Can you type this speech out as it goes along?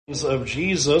of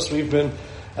Jesus. We've been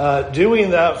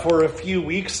doing that for a few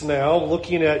weeks now,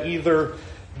 looking at either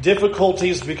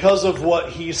difficulties because of what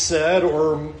he said,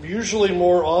 or usually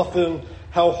more often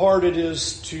how hard it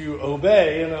is to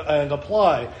obey and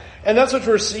apply. And that's what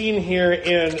we're seeing here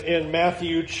in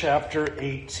Matthew chapter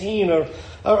 18.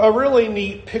 A really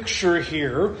neat picture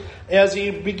here as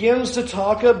he begins to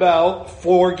talk about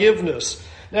forgiveness.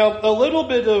 Now, a little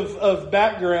bit of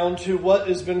background to what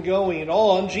has been going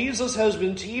on. Jesus has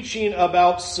been teaching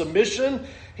about submission.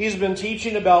 He's been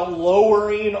teaching about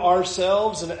lowering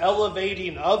ourselves and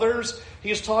elevating others.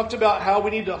 He's talked about how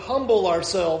we need to humble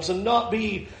ourselves and not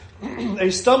be a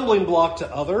stumbling block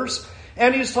to others.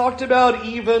 And he's talked about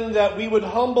even that we would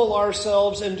humble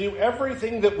ourselves and do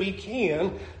everything that we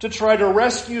can to try to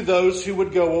rescue those who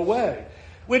would go away.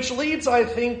 Which leads, I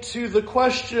think, to the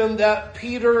question that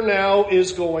Peter now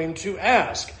is going to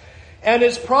ask. And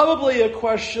it's probably a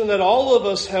question that all of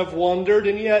us have wondered,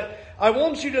 and yet I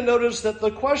want you to notice that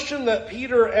the question that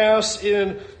Peter asks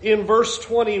in verse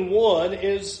 21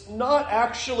 is not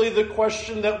actually the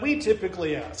question that we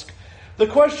typically ask. The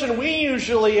question we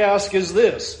usually ask is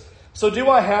this: so do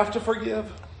I have to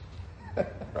forgive?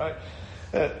 Right?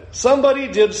 Somebody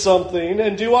did something,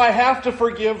 and do I have to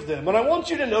forgive them? And I want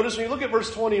you to notice when you look at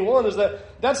verse 21 is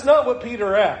that that's not what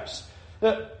Peter asks.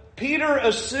 That Peter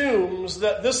assumes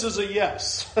that this is a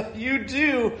yes. You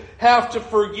do have to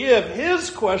forgive. His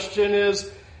question is,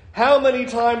 how many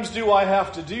times do I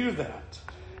have to do that?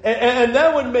 And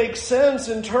that would make sense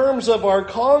in terms of our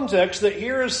context, that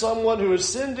here is someone who has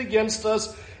sinned against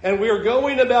us, and we are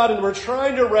going about and we're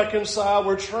trying to reconcile,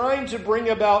 we're trying to bring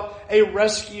about a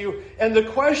rescue. And the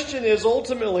question is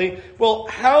ultimately, well,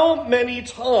 how many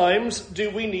times do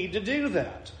we need to do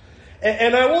that?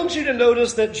 And I want you to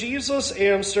notice that Jesus'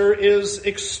 answer is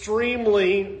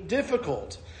extremely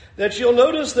difficult. That you'll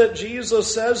notice that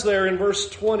Jesus says there in verse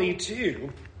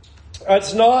 22,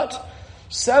 it's not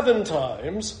 7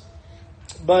 times,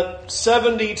 but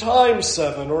 70 times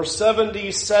 7, or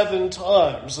 77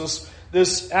 times.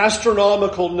 This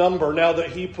astronomical number now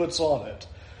that he puts on it.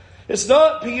 It's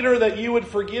not, Peter, that you would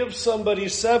forgive somebody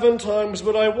 7 times,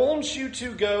 but I want you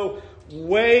to go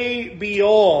way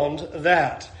beyond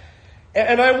that.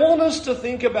 And I want us to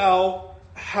think about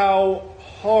how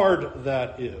hard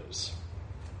that is.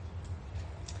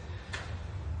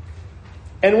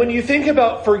 And when you think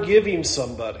about forgiving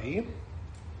somebody,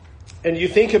 and you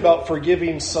think about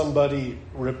forgiving somebody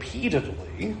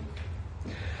repeatedly,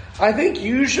 I think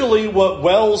usually what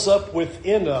wells up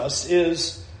within us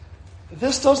is,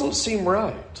 this doesn't seem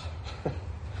right.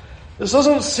 This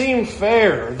doesn't seem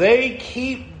fair. They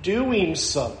keep doing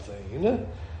something,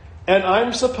 and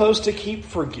I'm supposed to keep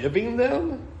forgiving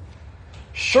them?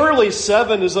 Surely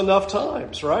 7 is enough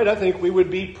times, right? I think we would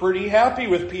be pretty happy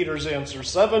with Peter's answer.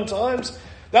 7 times,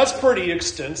 that's pretty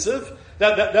extensive.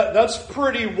 That's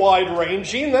pretty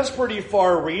wide-ranging. That's pretty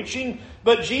far-reaching.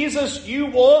 But Jesus, you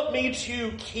want me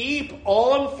to keep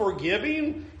on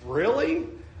forgiving? Really?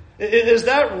 Is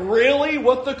that really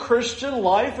what the Christian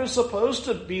life is supposed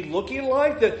to be looking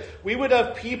like? That we would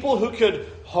have people who could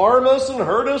harm us and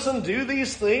hurt us and do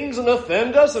these things and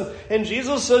offend us? And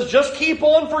Jesus says, just keep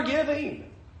on forgiving.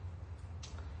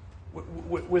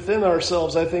 Within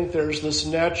ourselves, I think there's this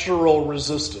natural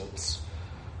resistance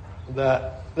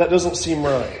that doesn't seem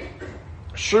right.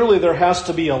 Surely there has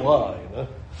to be a line.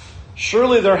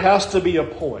 Surely there has to be a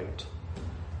point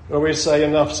where we say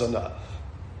enough's enough.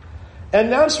 And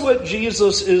that's what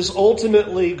Jesus is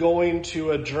ultimately going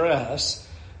to address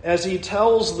as he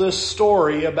tells this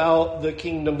story about the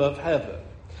kingdom of heaven.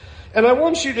 And I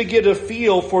want you to get a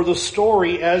feel for the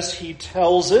story as he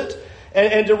tells it,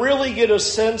 and to really get a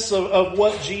sense of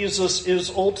what Jesus is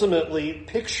ultimately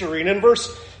picturing. In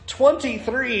verse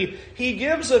 23, he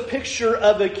gives a picture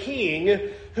of a king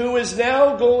who is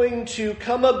now going to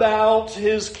come about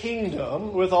his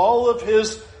kingdom with all of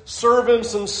his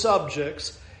servants and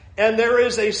subjects, and there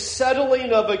is a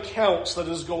settling of accounts that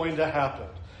is going to happen.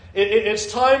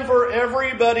 It's time for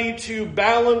everybody to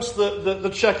balance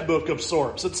the checkbook of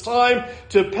sorts. It's time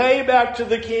to pay back to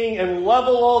the king and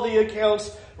level all the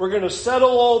accounts. We're going to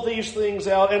settle all these things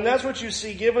out. And that's what you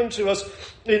see given to us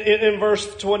in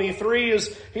verse 23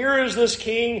 is, here is this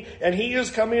king, and he is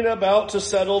coming about to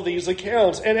settle these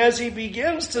accounts. And as he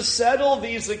begins to settle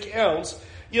these accounts,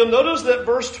 you'll notice that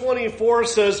verse 24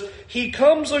 says, he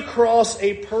comes across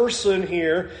a person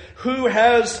here who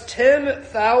has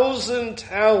 10,000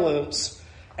 talents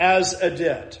as a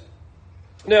debt.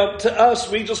 Now, to us,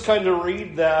 we just kind of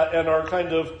read that and are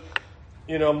kind of,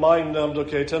 mind numbed.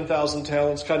 Okay, 10,000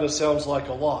 talents kind of sounds like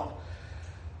a lot.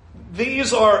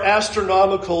 These are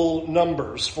astronomical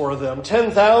numbers for them.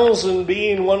 10,000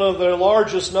 being one of the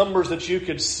largest numbers that you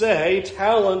could say.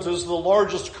 Talent is the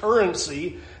largest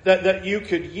currency that you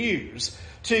could use.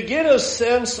 To get a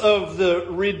sense of the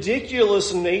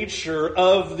ridiculous nature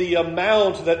of the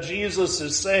amount that Jesus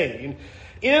is saying,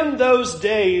 in those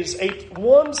days,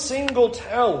 one single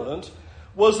talent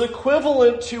was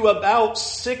equivalent to about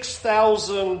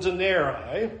 6,000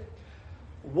 denarii.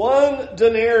 One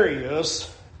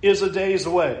denarius is a day's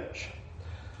wage.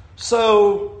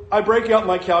 So I break out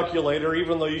my calculator,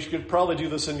 even though you could probably do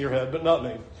this in your head, but not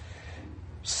me.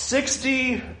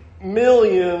 60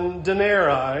 million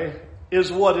denarii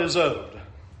is what is owed.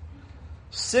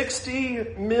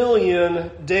 60 million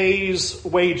days'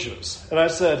 wages. And I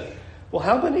said, well,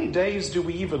 how many days do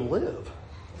we even live?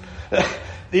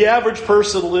 The average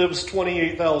person lives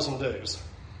 28,000 days.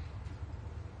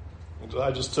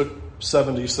 I just took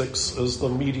 76 as the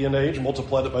median age,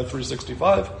 multiplied it by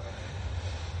 365.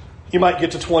 You might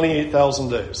get to 28,000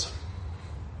 days.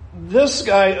 This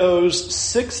guy owes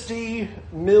 60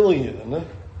 million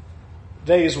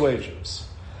days' wages.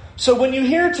 So when you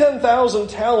hear 10,000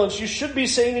 talents, you should be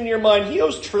saying in your mind, he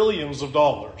owes trillions of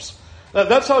dollars.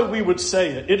 That's how we would say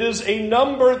it. It is a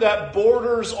number that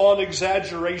borders on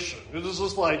exaggeration. It is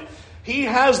just like, he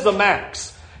has the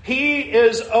max. He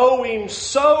is owing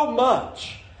so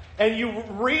much. And you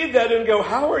read that and go,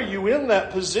 how are you in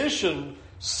that position?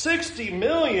 60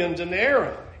 million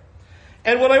denarii.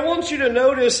 And what I want you to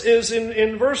notice is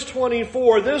in verse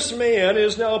 24, this man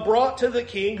is now brought to the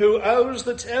king who owes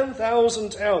the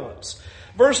 10,000 talents.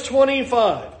 Verse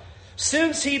 25,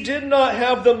 since he did not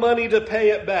have the money to pay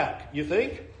it back, you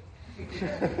think?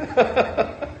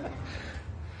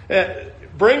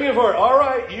 Bring your word. All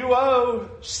right, you owe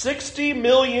 60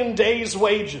 million days'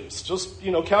 wages. Just,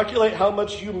 calculate how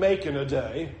much you make in a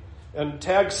day and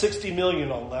tag 60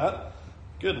 million on that.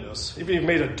 Goodness, if you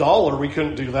made $1, we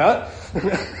couldn't do that.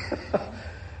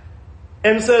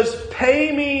 And says,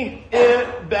 pay me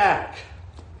it back.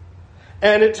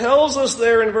 And it tells us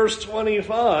there in verse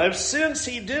 25, since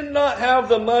he did not have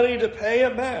the money to pay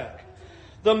it back,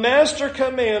 the master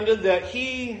commanded that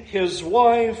he, his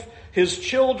wife, his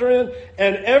children,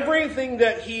 and everything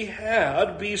that he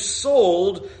had be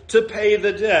sold to pay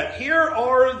the debt. Here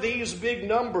are these big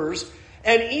numbers.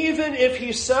 And even if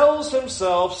he sells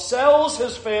himself, sells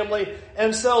his family,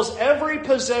 and sells every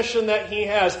possession that he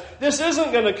has, this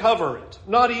isn't going to cover it.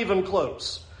 Not even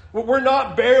close. We're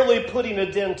not barely putting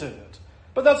a dent in it.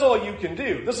 But that's all you can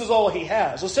do. This is all he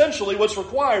has. Essentially, what's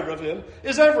required of him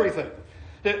is everything.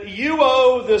 You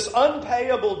owe this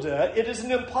unpayable debt. It is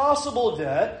an impossible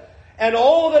debt. And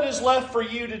all that is left for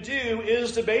you to do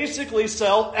is to basically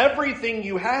sell everything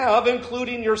you have,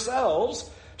 including yourselves,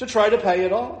 to try to pay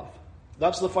it off.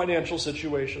 That's the financial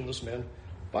situation this man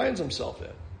finds himself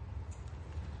in.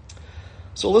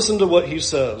 So listen to what he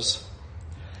says.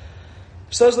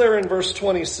 He says there in verse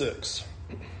 26,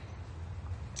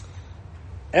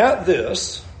 at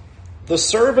this, the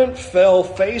servant fell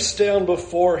face down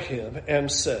before him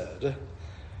and said,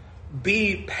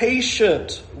 be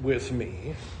patient with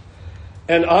me,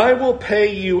 and I will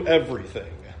pay you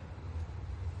everything.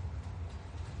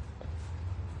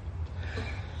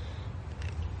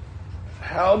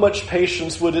 How much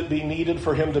patience would it be needed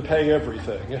for him to pay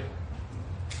everything?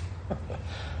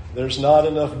 There's not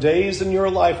enough days in your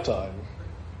lifetime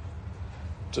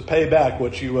to pay back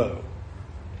what you owe.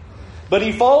 But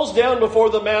he falls down before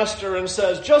the master and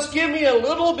says, just give me a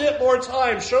little bit more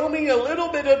time. Show me a little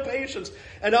bit of patience,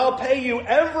 and I'll pay you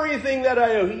everything that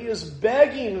I owe. He is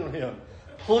begging him,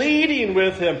 pleading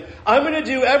with him. I'm going to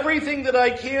do everything that I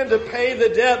can to pay the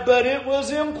debt, but it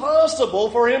was impossible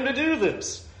for him to do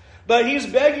this. But he's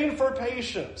begging for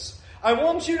patience. I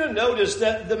want you to notice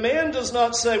that the man does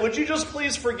not say, would you just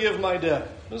please forgive my debt?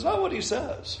 That's not what he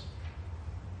says.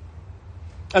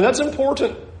 And that's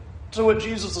important to what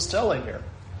Jesus is telling here.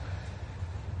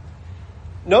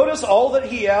 Notice all that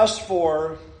he asked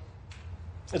for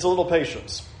is a little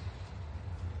patience.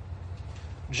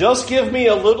 Just give me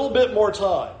a little bit more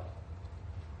time.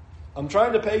 I'm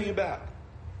trying to pay you back.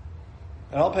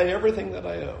 And I'll pay everything that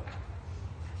I owe.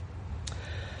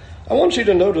 I want you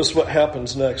to notice what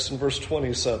happens next in verse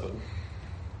 27.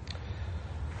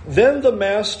 Then the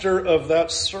master of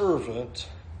that servant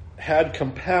had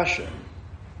compassion.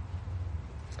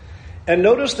 And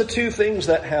notice the two things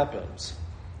that happens.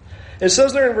 It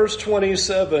says there in verse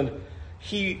 27,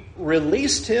 he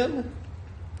released him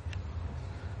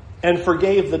and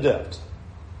forgave the debt.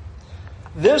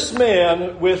 This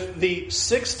man with the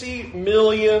 60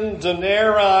 million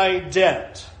denarii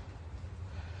debt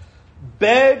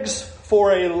begs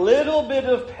for a little bit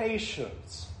of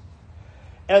patience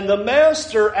And the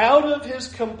master, out of his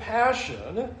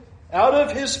compassion, out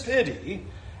of his pity,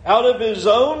 out of his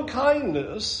own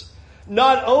kindness,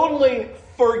 not only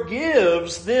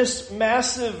forgives this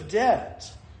massive debt,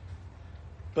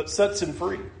 but sets him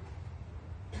free.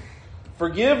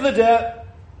 Forgive the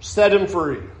debt, set him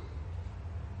free.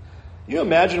 You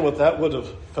imagine what that would have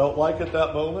felt like at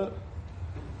that moment?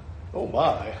 Oh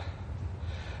my.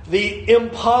 The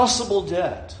impossible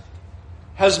debt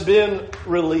has been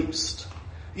released.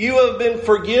 You have been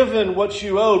forgiven what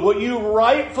you owed. What you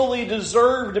rightfully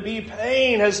deserve to be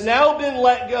paying has now been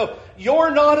let go.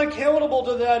 You're not accountable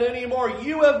to that anymore.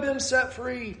 You have been set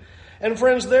free. And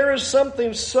friends, there is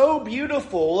something so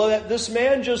beautiful that this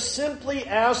man just simply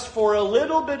asked for a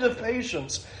little bit of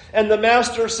patience. And the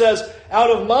master says, out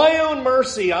of my own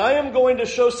mercy, I am going to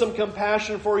show some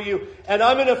compassion for you, and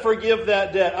I'm going to forgive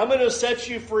that debt. I'm going to set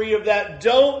you free of that.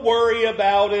 Don't worry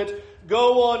about it.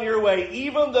 Go on your way.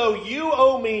 Even though you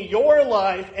owe me your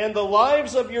life and the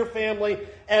lives of your family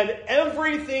and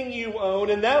everything you own,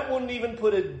 and that wouldn't even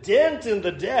put a dent in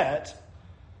the debt,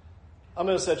 I'm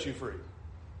going to set you free.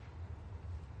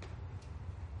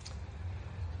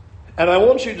 And I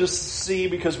want you to see,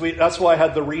 because that's why I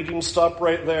had the reading stop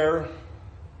right there.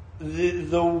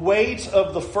 The weight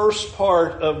of the first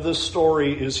part of this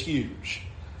story is huge.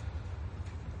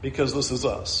 Because this is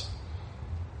us.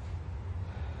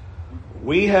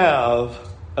 We have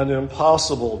an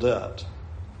impossible debt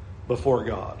before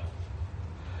God.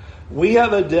 We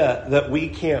have a debt that we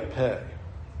can't pay.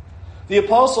 The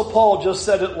Apostle Paul just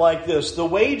said it like this: the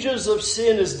wages of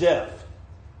sin is death.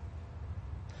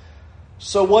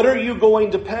 So what are you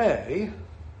going to pay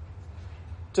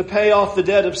off the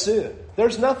debt of sin?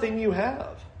 There's nothing you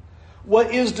have.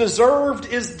 What is deserved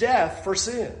is death for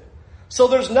sin. So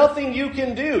there's nothing you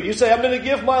can do. You say, I'm going to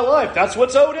give my life. That's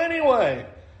what's owed anyway.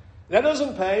 That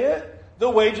doesn't pay it. The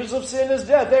wages of sin is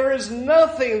death. There is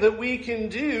nothing that we can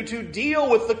do to deal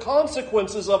with the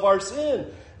consequences of our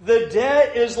sin. The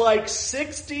debt is like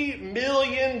 60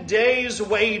 million days'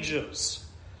 wages.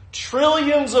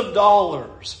 Trillions of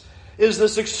dollars is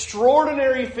this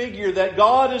extraordinary figure that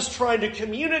God is trying to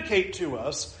communicate to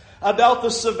us about the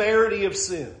severity of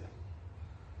sin.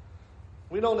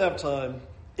 We don't have time.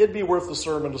 It'd be worth the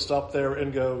sermon to stop there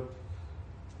and go,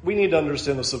 we need to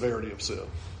understand the severity of sin.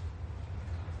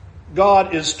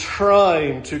 God is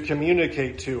trying to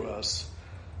communicate to us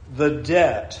the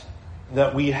debt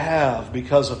that we have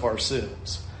because of our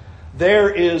sins.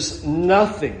 There is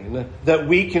nothing that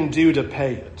we can do to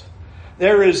pay it.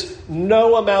 There is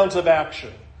no amount of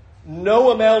action,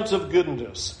 no amount of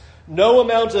goodness, no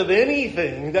amount of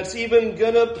anything that's even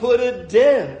going to put a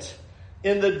dent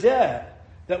in the debt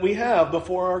that we have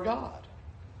before our God.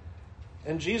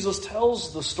 And Jesus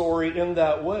tells the story in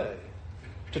that way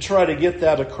to try to get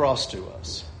that across to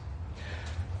us.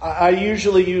 I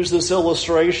usually use this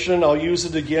illustration. I'll use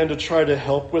it again to try to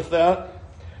help with that.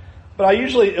 But I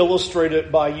usually illustrate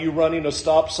it by you running a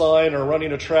stop sign or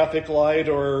running a traffic light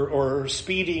or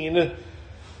speeding.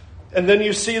 And then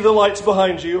you see the lights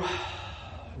behind you.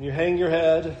 And you hang your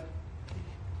head.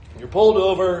 You're pulled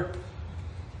over.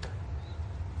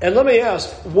 And let me ask,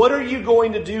 what are you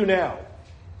going to do now?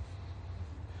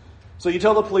 So you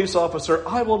tell the police officer,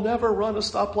 I will never run a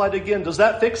stoplight again. Does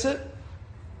that fix it?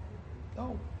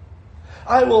 No.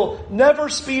 I will never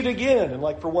speed again. And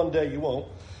like for one day you won't.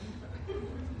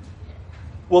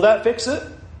 Will that fix it?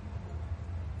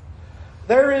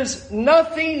 There is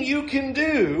nothing you can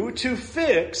do to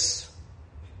fix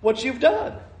what you've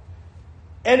done.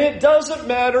 And it doesn't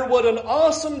matter what an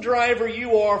awesome driver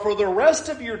you are for the rest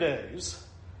of your days.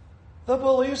 The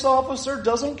police officer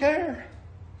doesn't care.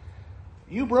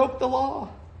 You broke the law.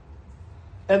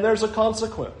 And there's a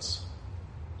consequence.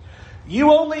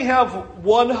 You only have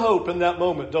one hope in that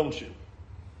moment, don't you?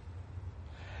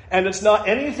 And it's not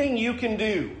anything you can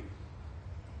do,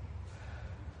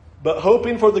 but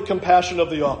hoping for the compassion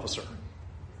of the officer.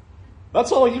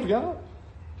 That's all you've got.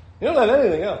 You don't have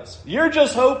anything else. You're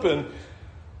just hoping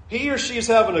he or she's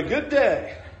having a good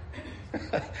day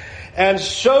and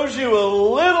shows you a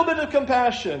little bit of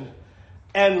compassion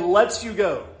and lets you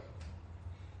go.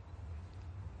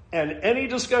 And any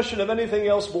discussion of anything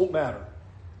else won't matter.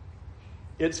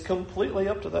 It's completely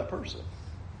up to that person.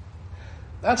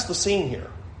 That's the scene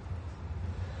here.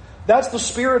 That's the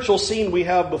spiritual scene we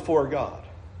have before God.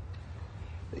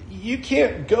 You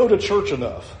can't go to church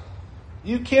enough.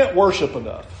 You can't worship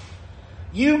enough.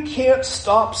 You can't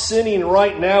stop sinning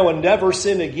right now and never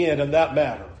sin again in that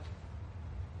matter.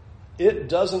 It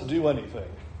doesn't do anything.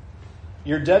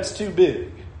 Your debt's too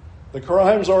big. The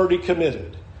crime's already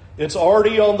committed. It's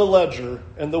already on the ledger,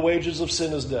 and the wages of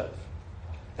sin is death.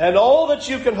 And all that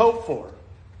you can hope for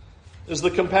is the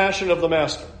compassion of the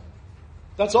Master.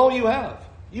 That's all you have.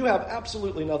 You have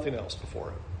absolutely nothing else before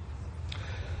it.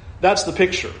 That's the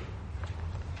picture.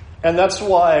 And that's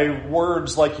why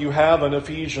words like you have in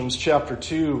Ephesians chapter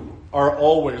 2 are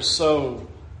always so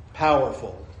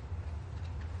powerful.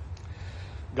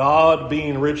 God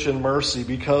being rich in mercy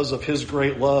because of his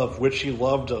great love, which he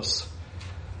loved us,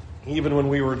 even when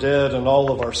we were dead in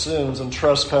all of our sins and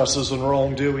trespasses and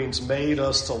wrongdoings, made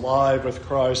us alive with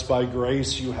Christ. By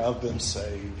grace you have been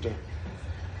saved.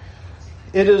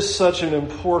 It is such an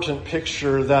important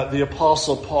picture that the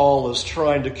Apostle Paul is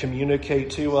trying to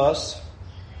communicate to us.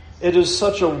 It is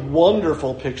such a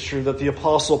wonderful picture that the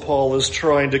Apostle Paul is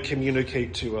trying to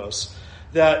communicate to us.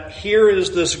 That here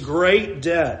is this great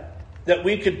debt, that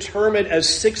we could term it as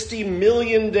 60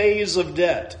 million days of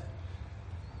debt.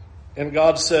 And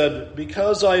God said,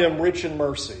 because I am rich in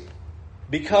mercy,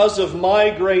 because of my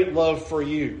great love for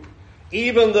you,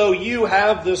 even though you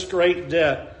have this great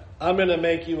debt, I'm going to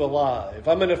make you alive.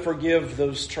 I'm going to forgive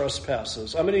those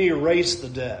trespasses. I'm going to erase the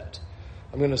debt.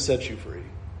 I'm going to set you free.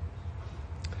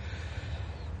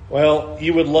 Well,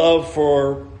 you would love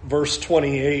for verse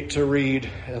 28 to read,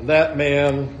 and that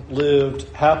man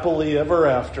lived happily ever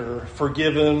after,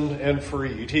 forgiven and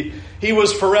freed. He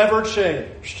was forever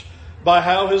changed by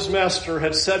how his master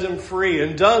had set him free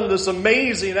and done this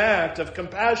amazing act of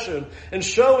compassion and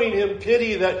showing him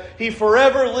pity, that he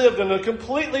forever lived in a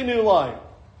completely new life.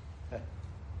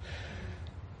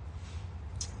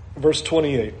 Verse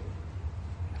 28.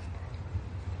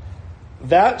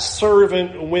 That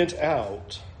servant went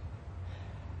out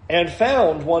and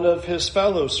found one of his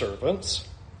fellow servants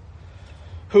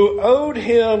who owed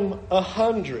him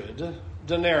 100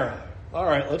 denarii. All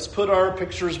right, let's put our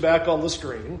pictures back on the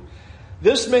screen.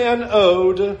 This man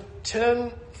owed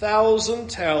 10,000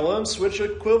 talents, which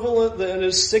equivalent then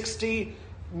is 60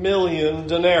 million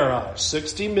denarii,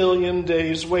 60 million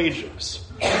days' wages.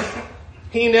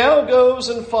 He now goes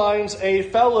and finds a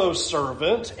fellow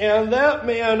servant, and that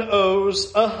man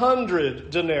owes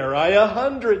 100 denarii,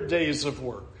 100 days of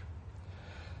work.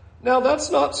 Now,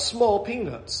 that's not small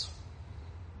peanuts.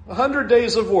 100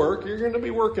 days of work, you're going to be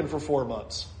working for 4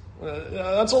 months.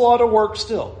 That's a lot of work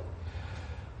still.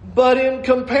 But in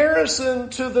comparison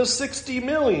to the 60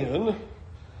 million,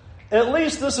 at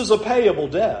least this is a payable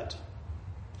debt.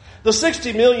 The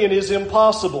 60 million is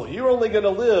impossible. You're only going to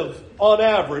live, on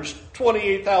average,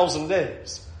 28,000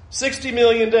 days. 60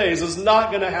 million days is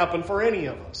not going to happen for any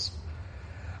of us.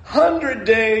 100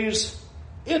 days,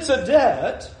 it's a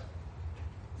debt,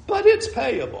 but it's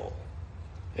payable.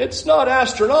 It's not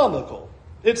astronomical.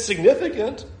 It's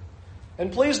significant.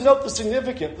 And please note the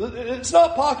significant. It's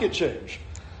not pocket change.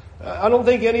 I don't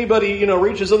think anybody,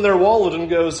 reaches in their wallet and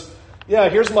goes, yeah,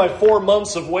 here's my 4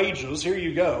 months of wages. Here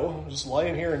you go. Just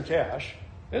laying here in cash.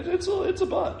 It's a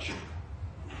bunch.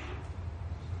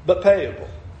 But payable.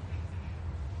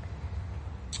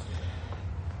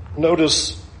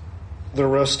 Notice the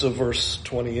rest of verse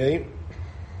 28.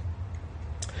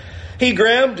 He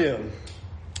grabbed him,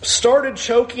 started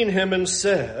choking him, and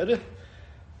said,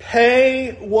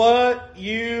 "Pay what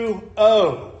you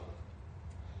owe."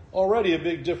 Already a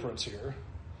big difference here.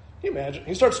 Can you imagine?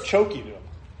 He starts choking him.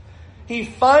 He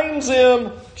finds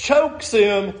him, chokes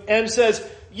him, and says,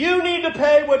 "You need to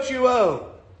pay what you owe."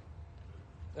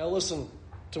 Now listen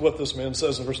to what this man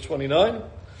says in verse 29.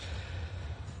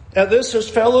 At this, his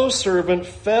fellow servant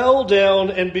fell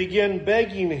down and began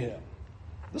begging him.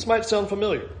 This might sound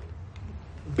familiar.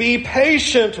 "Be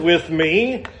patient with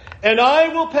me, and I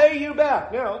will pay you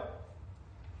back." Now,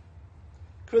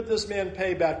 could this man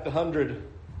pay back the 100?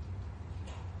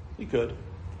 He could.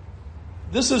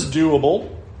 This is doable.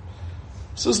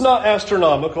 This is not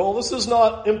astronomical. This is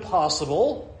not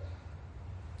impossible.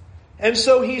 And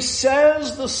so he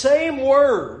says the same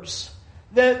words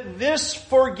that this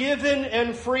forgiven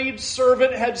and freed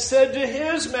servant had said to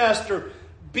his master.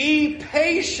 "Be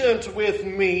patient with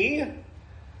me,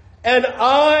 and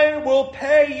I will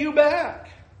pay you back."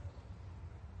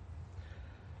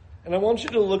 And I want you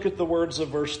to look at the words of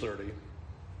verse 30.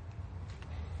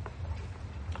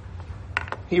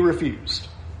 He refused.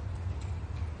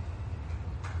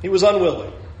 He was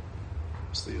unwilling,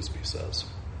 as the ESV says.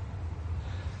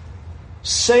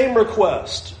 Same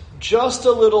request, just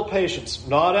a little patience,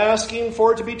 not asking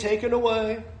for it to be taken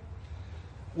away.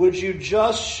 Would you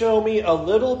just show me a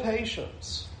little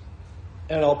patience,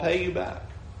 and I'll pay you back?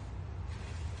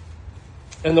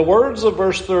 And the words of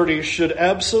verse 30 should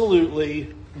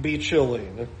absolutely be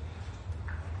chilling.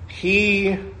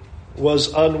 He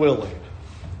was unwilling.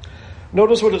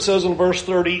 Notice what it says in verse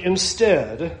 30.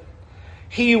 Instead,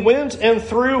 he went and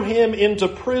threw him into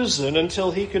prison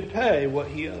until he could pay what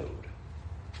he owed.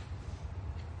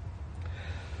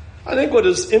 I think what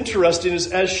is interesting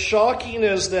is, as shocking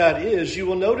as that is, you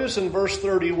will notice in verse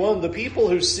 31, the people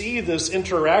who see this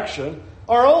interaction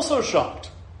are also shocked.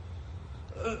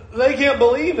 They can't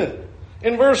believe it.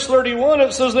 In verse 31,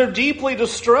 it says they're deeply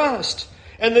distressed.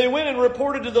 And they went and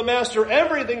reported to the master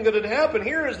everything that had happened.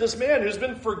 Here is this man who's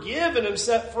been forgiven and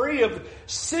set free of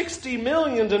 60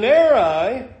 million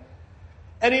denarii.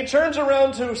 And he turns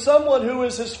around to someone who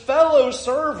is his fellow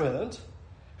servant,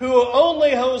 who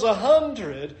only owes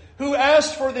 100, who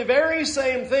asked for the very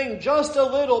same thing, just a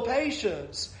little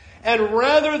patience. And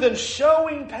rather than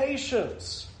showing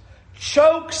patience,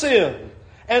 chokes him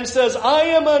and says, I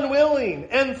am unwilling,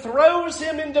 and throws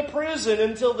him into prison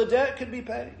until the debt could be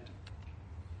paid.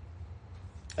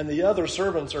 And the other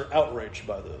servants are outraged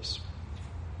by this.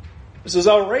 This is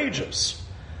outrageous,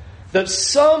 that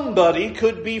somebody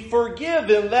could be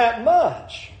forgiven that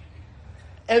much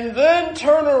and then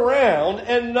turn around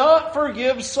and not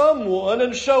forgive someone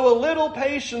and show a little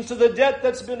patience to the debt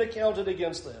that's been accounted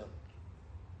against them.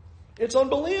 It's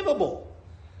unbelievable.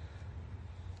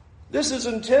 This is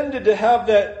intended to have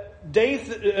that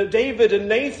David and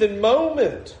Nathan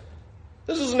moment.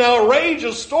 This is an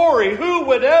outrageous story. Who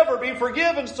would ever be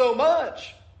forgiven so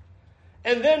much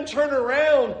and then turn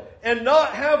around and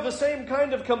not have the same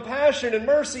kind of compassion and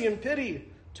mercy and pity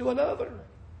to another?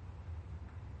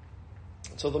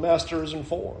 So the master is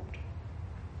informed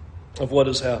of what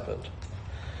has happened.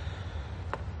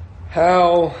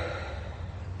 How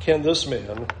can this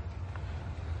man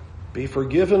be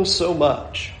forgiven so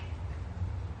much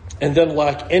and then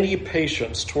lack any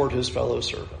patience toward his fellow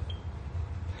servant?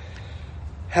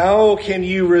 How can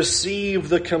you receive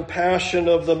the compassion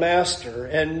of the master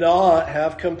and not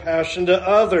have compassion to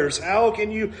others? How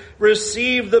can you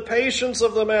receive the patience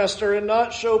of the master and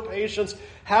not show patience?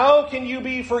 How can you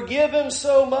be forgiven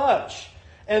so much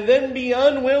and then be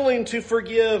unwilling to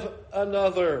forgive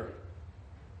another?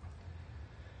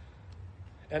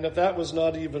 And if that was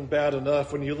not even bad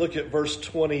enough, when you look at verse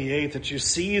 28, that you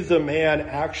see the man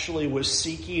actually was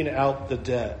seeking out the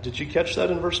debt. Did you catch that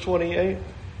in verse 28?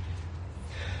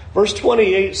 Verse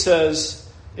 28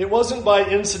 says, it wasn't by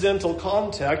incidental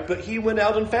contact, but he went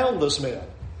out and found this man.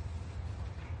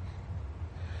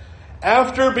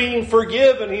 After being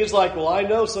forgiven, he's like, well, I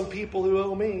know some people who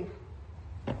owe me.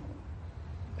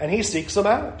 And he seeks them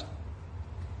out.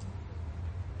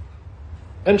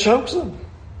 And chokes them.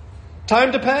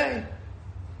 Time to pay.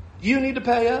 You need to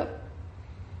pay up.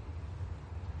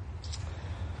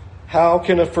 How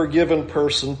can a forgiven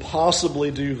person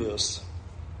possibly do this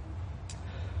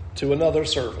to another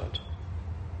servant?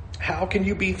 How can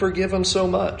you be forgiven so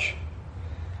much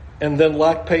and then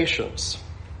lack patience?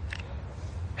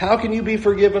 How can you be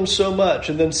forgiven so much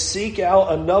and then seek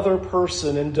out another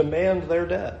person and demand their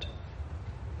debt?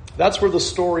 That's where the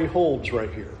story holds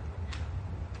right here.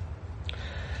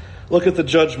 Look at the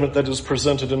judgment that is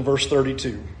presented in verse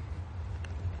 32.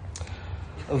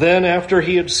 Then after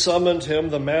he had summoned him,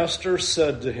 the master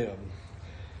said to him,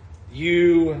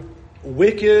 you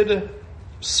wicked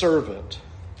servant,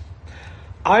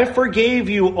 I forgave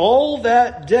you all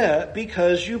that debt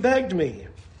because you begged me.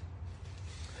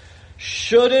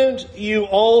 Shouldn't you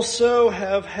also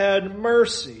have had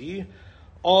mercy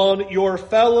on your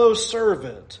fellow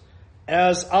servant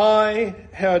as I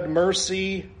had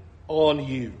mercy on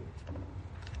you?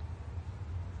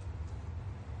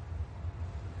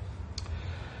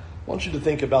 I want you to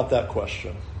think about that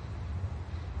question.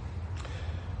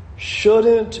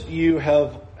 Shouldn't you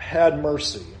have had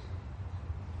mercy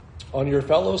on your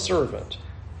fellow servant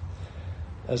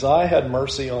as I had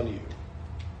mercy on you?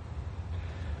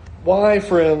 Why,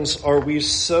 friends, are we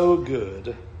so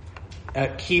good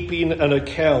at keeping an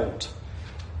account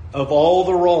of all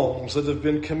the wrongs that have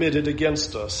been committed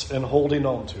against us and holding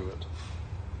on to it?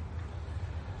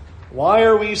 Why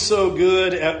are we so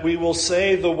good at, we will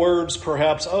say the words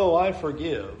perhaps, oh, I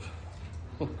forgive,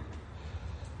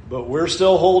 but we're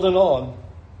still holding on.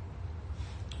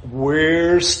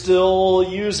 We're still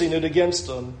using it against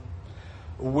them.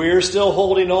 We're still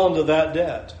holding on to that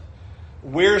debt.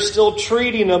 We're still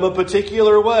treating them a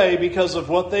particular way because of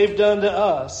what they've done to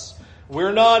us.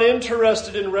 We're not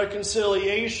interested in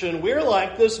reconciliation. We're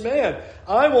like this man.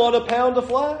 I want a pound of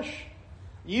flesh.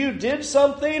 You did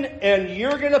something and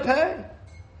you're going to pay.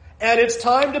 And it's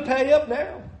time to pay up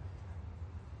now.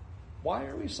 Why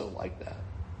are we so like that?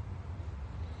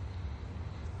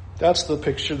 That's the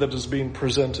picture that is being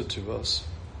presented to us.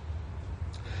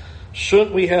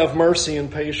 Shouldn't we have mercy and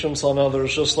patience on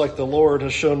others just like the Lord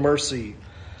has shown mercy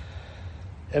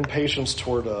and patience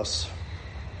toward us?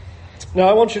 Now,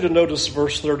 I want you to notice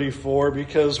verse 34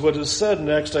 because what is said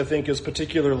next, I think, is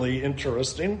particularly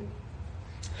interesting.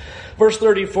 Verse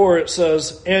 34, it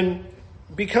says, "And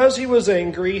because he was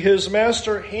angry, his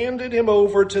master handed him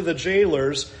over to the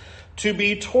jailers to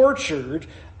be tortured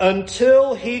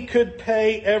until he could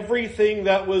pay everything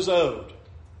that was owed."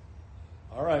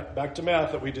 All right, back to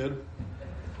math that we did.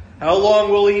 How long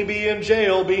will he be in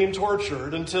jail being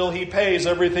tortured until he pays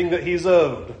everything that he's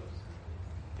owed?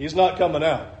 He's not coming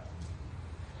out.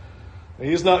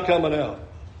 He's not coming out.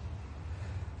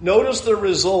 Notice the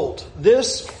result.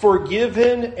 This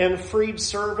forgiven and freed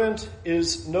servant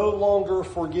is no longer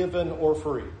forgiven or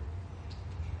free.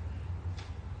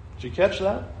 Did you catch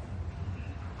that?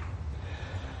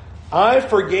 I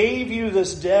forgave you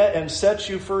this debt and set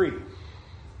you free.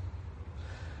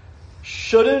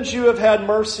 Shouldn't you have had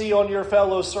mercy on your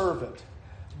fellow servant?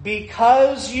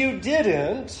 Because you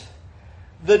didn't,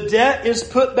 the debt is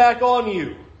put back on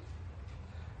you.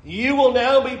 You will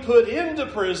now be put into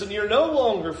prison. You're no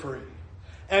longer free.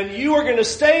 And you are going to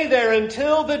stay there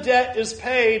until the debt is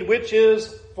paid, which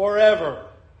is forever.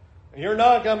 You're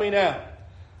not coming out.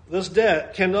 This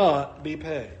debt cannot be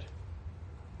paid.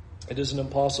 It is an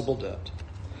impossible debt.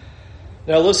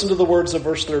 Now listen to the words of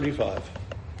verse 35.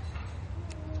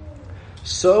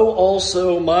 "So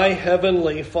also my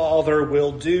heavenly Father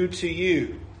will do to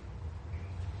you,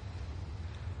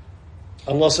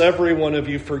 unless every one of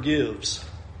you forgives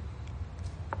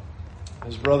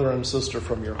his brother and sister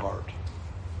from your heart."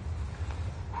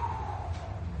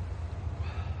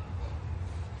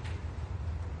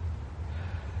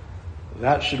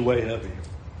 That should weigh heavy.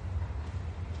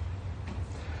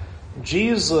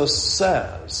 Jesus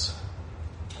says,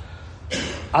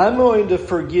 I'm going to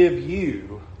forgive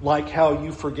you like how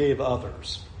you forgave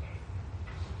others.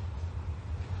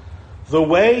 The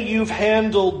way you've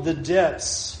handled the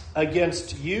debts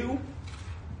against you,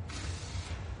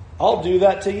 I'll do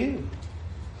that to you.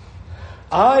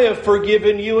 I have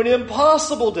forgiven you an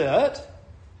impossible debt.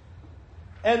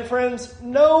 And friends,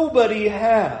 nobody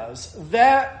has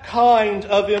that kind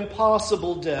of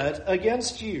impossible debt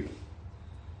against you.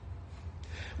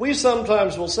 We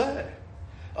sometimes will say,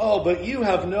 oh, but you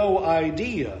have no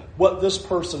idea what this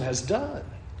person has done.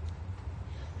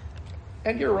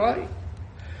 And you're right.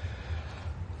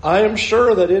 I am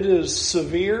sure that it is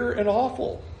severe and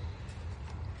awful.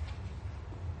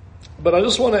 But I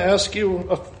just want to ask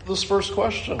you this first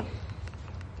question.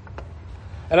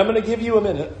 And I'm going to give you a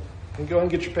minute. And go ahead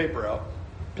and get your paper out.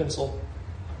 Pencil.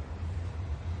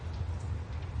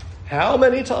 How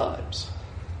many times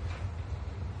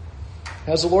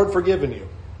has the Lord forgiven you?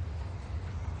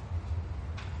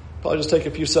 Probably just take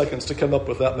a few seconds to come up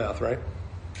with that math, right?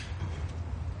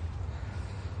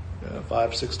 Yeah,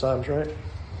 5, 6 times, right?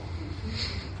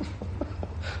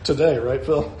 Today, right,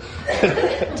 Phil?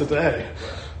 Today.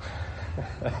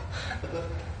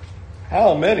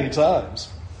 How many times?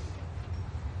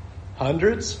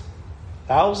 Hundreds?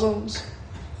 Thousands?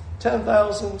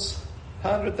 10,000s?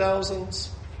 100,000s?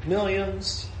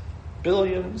 Millions?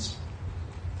 Billions?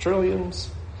 Trillions?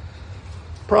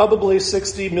 Probably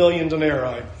 60 million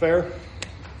denarii. Fair?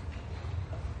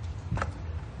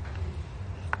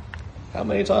 How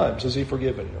many times has he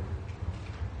forgiven you?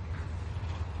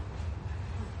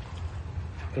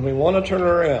 And we want to turn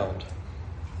around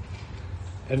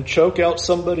and choke out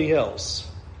somebody else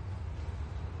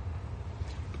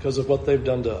because of what they've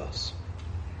done to us.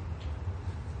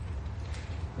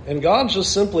 And God's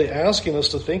just simply asking us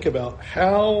to think about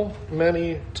how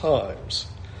many times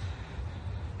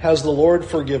has the Lord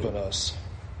forgiven us?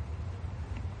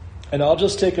 And I'll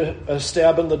just take a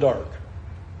stab in the dark.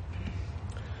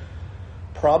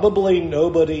 Probably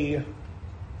nobody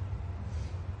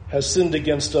has sinned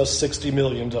against us 60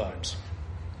 million times.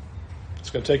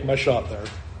 It's going to take my shot there.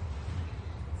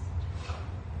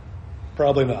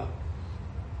 Probably not.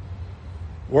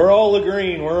 We're all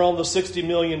agreeing we're on the 60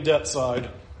 million debt side.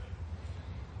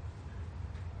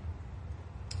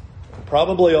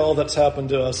 Probably all that's happened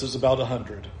to us is about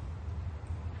 100.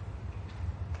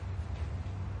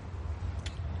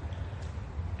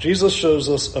 Jesus shows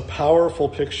us a powerful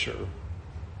picture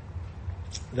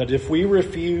that if we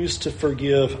refuse to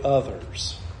forgive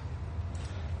others,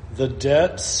 the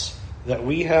debts that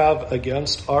we have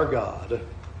against our God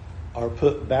are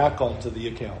put back onto the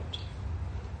account.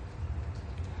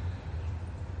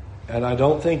 And I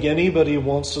don't think anybody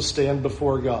wants to stand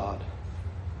before God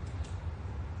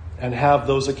and have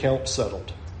those accounts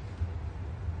settled.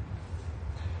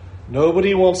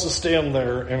 Nobody wants to stand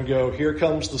there and go, here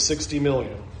comes the 60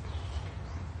 million.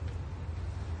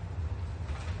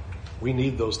 We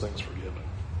need those things forgiven.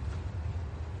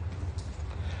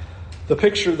 The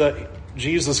picture that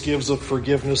Jesus gives of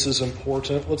forgiveness is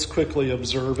important. Let's quickly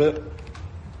observe it.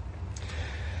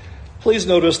 Please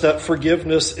notice that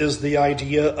forgiveness is the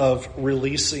idea of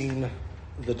releasing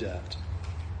the debt.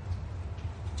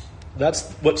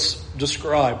 That's what's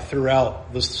described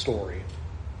throughout this story.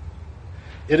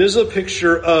 It is a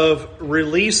picture of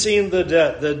releasing the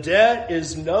debt. The debt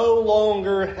is no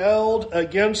longer held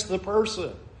against the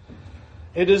person.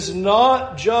 It is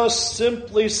not just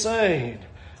simply saying,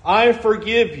 I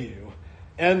forgive you,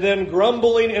 and then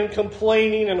grumbling and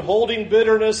complaining and holding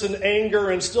bitterness and anger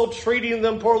and still treating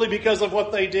them poorly because of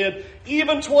what they did,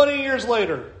 even 20 years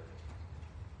later.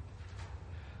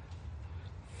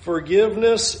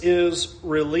 Forgiveness is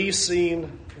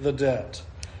releasing the debt.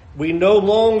 We no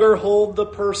longer hold the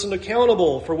person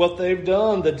accountable for what they've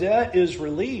done. The debt is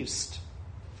released.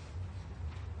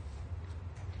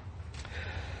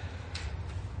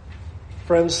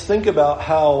 Friends, think about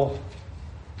how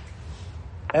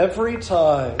every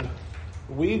time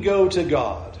we go to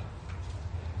God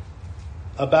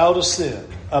about a sin,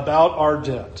 about our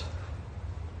debt,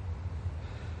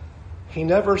 He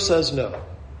never says no.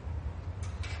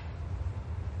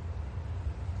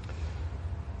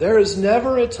 There is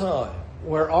never a time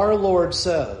where our Lord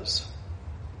says,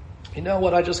 you know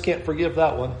what, I just can't forgive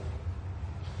that one.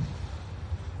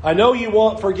 I know you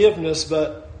want forgiveness,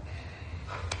 but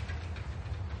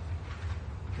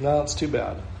no, it's too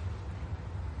bad.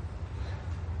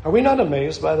 Are we not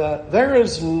amazed by that? There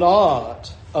is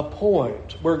not a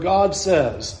point where God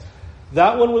says,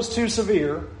 that one was too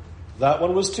severe, that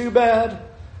one was too bad,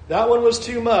 that one was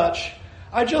too much.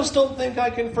 I just don't think I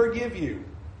can forgive you.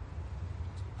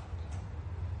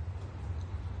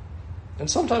 And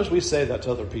sometimes we say that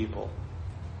to other people.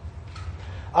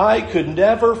 I could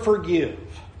never forgive.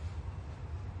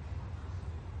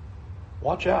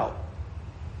 Watch out.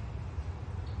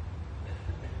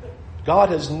 God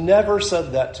has never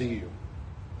said that to you.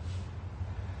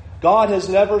 God has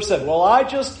never said, well, I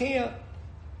just can't.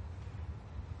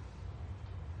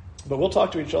 But we'll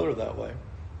talk to each other that way.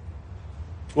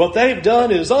 What they've done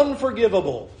is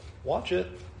unforgivable. Watch it.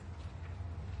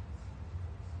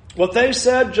 What they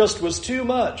said just was too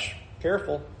much.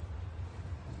 Careful.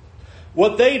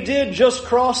 What they did just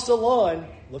crossed the line.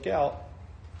 Look out.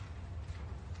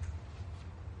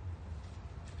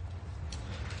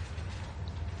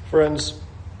 Friends,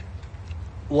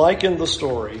 like in the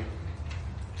story,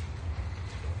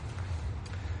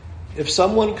 if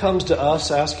someone comes to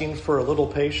us asking for a little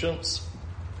patience,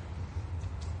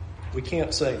 we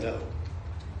can't say no.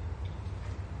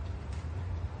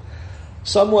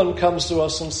 Someone comes to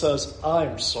us and says,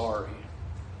 I'm sorry.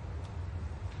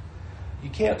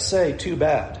 You can't say too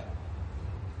bad.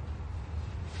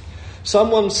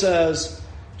 Someone says,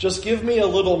 just give me a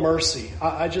little mercy.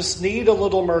 I just need a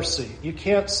little mercy. You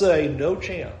can't say no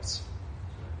chance.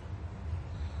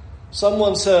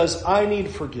 Someone says, I need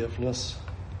forgiveness.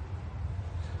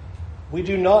 We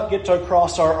do not get to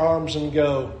cross our arms and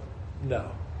go,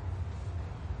 no.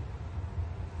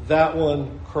 That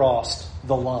one crossed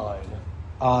the line.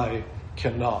 I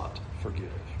cannot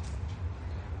forgive.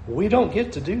 We don't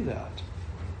get to do that.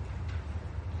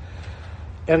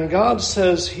 And God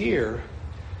says here,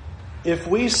 if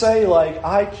we say like,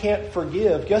 I can't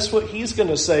forgive, guess what He's going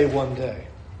to say one day?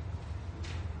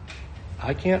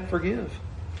 I can't forgive.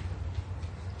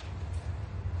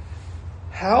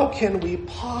 How can we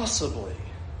possibly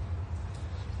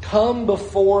come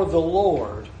before the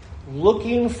Lord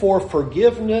looking for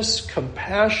forgiveness,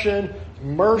 compassion,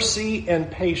 mercy,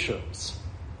 and patience,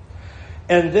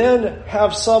 and then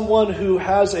have someone who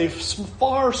has a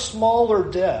far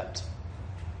smaller debt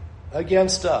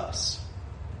against us,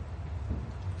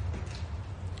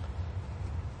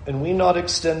 and we not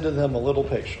extend to them a little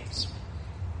patience,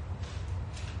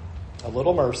 a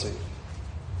little mercy,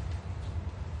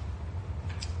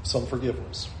 some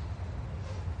forgiveness?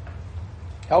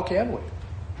 How can we?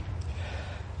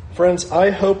 Friends,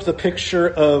 I hope the picture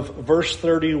of verse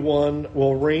 31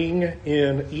 will ring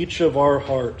in each of our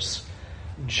hearts.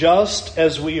 Just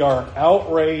as we are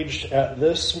outraged at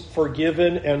this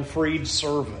forgiven and freed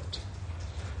servant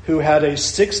who had a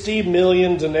 60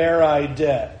 million denarii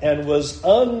debt and was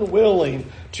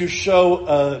unwilling to show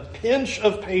a pinch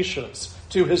of patience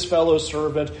to his fellow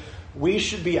servant, we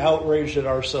should be outraged at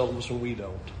ourselves when we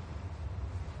don't.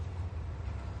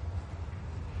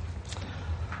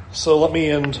 So let me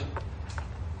end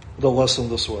the lesson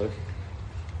this way.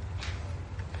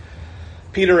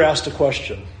 Peter asked a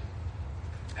question.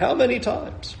 How many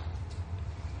times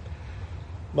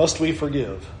must we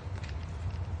forgive?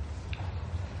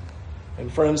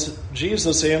 And friends,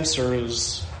 Jesus' answer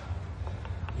is,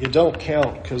 you don't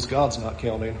count because God's not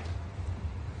counting.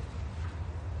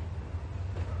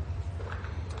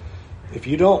 If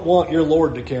you don't want your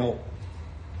Lord to count,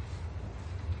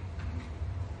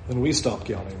 and we stop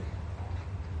counting.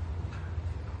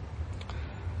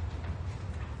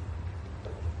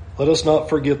 Let us not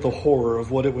forget the horror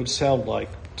of what it would sound like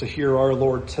to hear our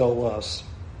Lord tell us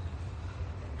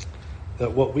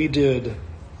that what we did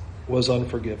was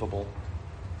unforgivable.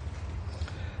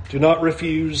 Do not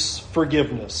refuse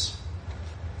forgiveness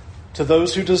to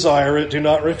those who desire it. Do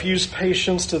not refuse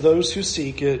patience to those who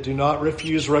seek it. Do not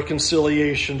refuse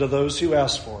reconciliation to those who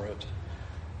ask for it.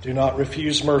 Do not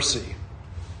refuse mercy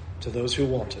to those who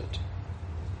want it.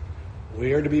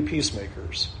 We are to be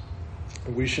peacemakers.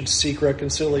 We should seek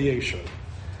reconciliation.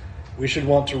 We should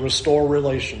want to restore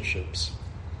relationships,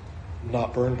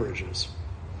 not burn bridges.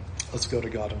 Let's go to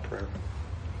God in prayer.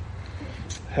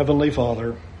 Heavenly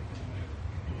Father,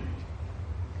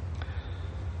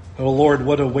 oh Lord,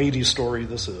 what a weighty story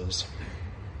this is.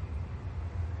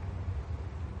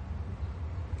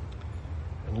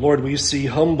 And Lord, we see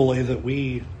humbly that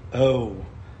we owe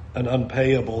an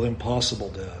unpayable, impossible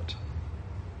debt.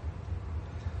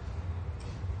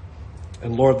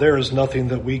 And Lord, there is nothing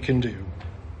that we can do,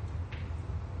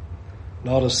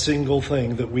 not a single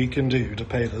thing that we can do to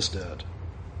pay this debt.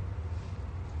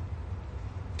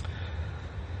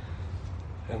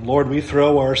 And Lord, we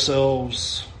throw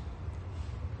ourselves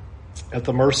at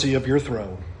the mercy of your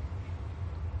throne.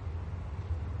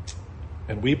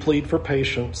 And we plead for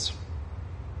patience.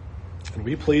 And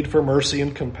we plead for mercy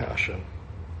and compassion.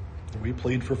 And we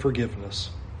plead for forgiveness.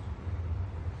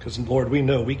 Because, Lord, we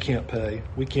know we can't pay.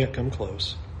 We can't come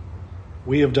close.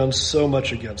 We have done so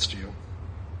much against you.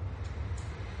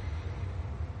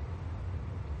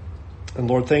 And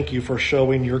Lord, thank you for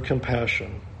showing your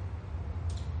compassion.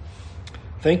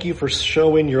 Thank you for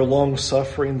showing your long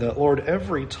suffering that, Lord,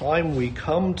 every time we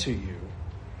come to you,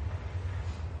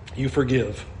 you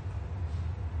forgive.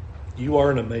 You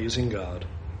are an amazing God.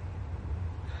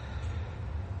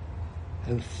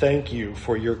 And thank you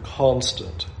for your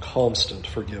constant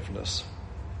forgiveness.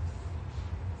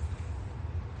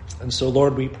 And so,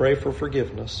 Lord, we pray for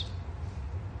forgiveness.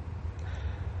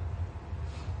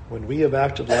 When we have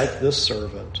acted like this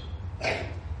servant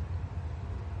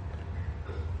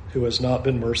who has not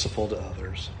been merciful to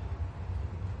others.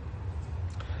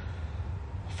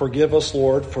 Forgive us,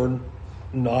 Lord, for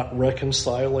not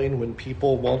reconciling when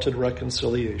people wanted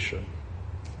reconciliation.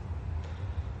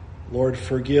 Lord,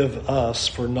 forgive us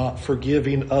for not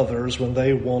forgiving others when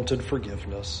they wanted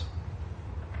forgiveness.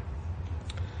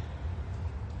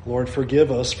 Lord,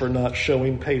 forgive us for not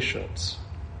showing patience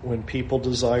when people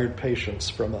desired patience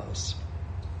from us.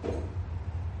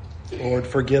 Lord,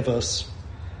 forgive us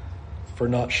for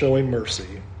not showing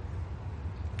mercy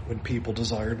when people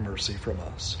desired mercy from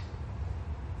us.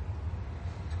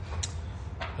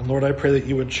 And Lord, I pray that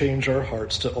you would change our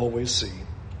hearts to always see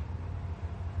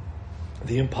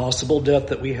the impossible debt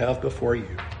that we have before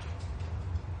you,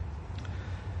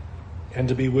 and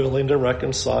to be willing to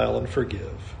reconcile and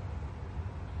forgive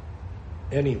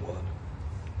anyone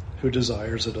who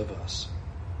desires it of us.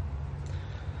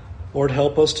 Lord,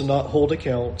 help us to not hold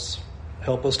accounts.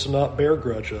 Help us to not bear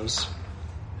grudges.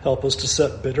 Help us to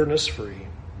set bitterness free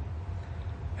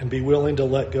and be willing to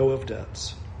let go of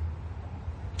debts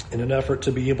in an effort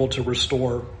to be able to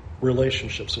restore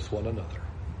relationships with one another.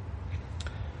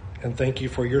 And thank you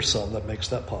for your Son that makes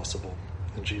that possible.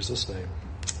 In Jesus' name,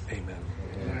 amen.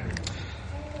 Amen.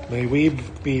 May we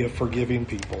be a forgiving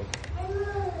people,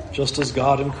 just as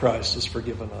God in Christ has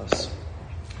forgiven us.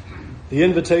 The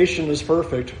invitation is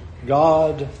perfect.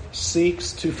 God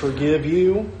seeks to forgive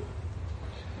you.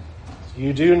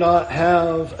 You do not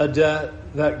have a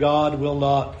debt that God will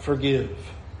not forgive.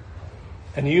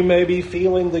 And you may be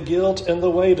feeling the guilt and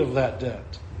the weight of that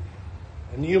debt.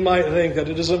 And you might think that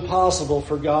it is impossible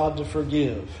for God to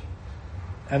forgive.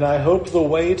 And I hope the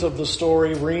weight of the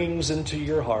story rings into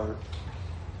your heart.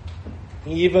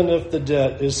 Even if the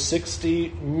debt is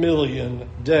 60 million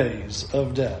days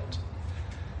of debt,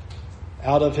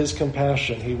 out of his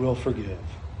compassion he will forgive.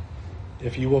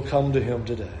 If you will come to him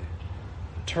today,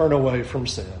 turn away from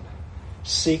sin,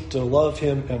 seek to love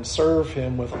him and serve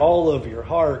him with all of your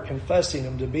heart, confessing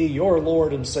him to be your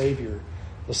Lord and Savior,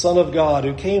 the Son of God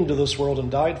who came to this world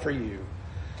and died for you.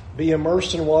 Be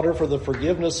immersed in water for the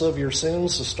forgiveness of your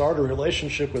sins, to start a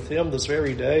relationship with him this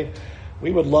very day.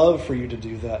 We would love for you to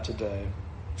do that today.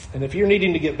 And if you're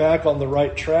needing to get back on the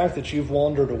right track, that you've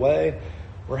wandered away,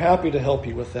 we're happy to help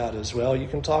you with that as well. You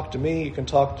can talk to me, you can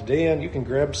talk to Dan, you can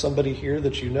grab somebody here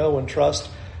that you know and trust.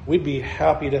 We'd be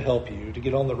happy to help you to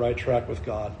get on the right track with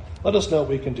God. Let us know what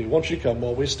we can do. Won't you come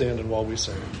while we stand and while we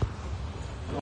sing?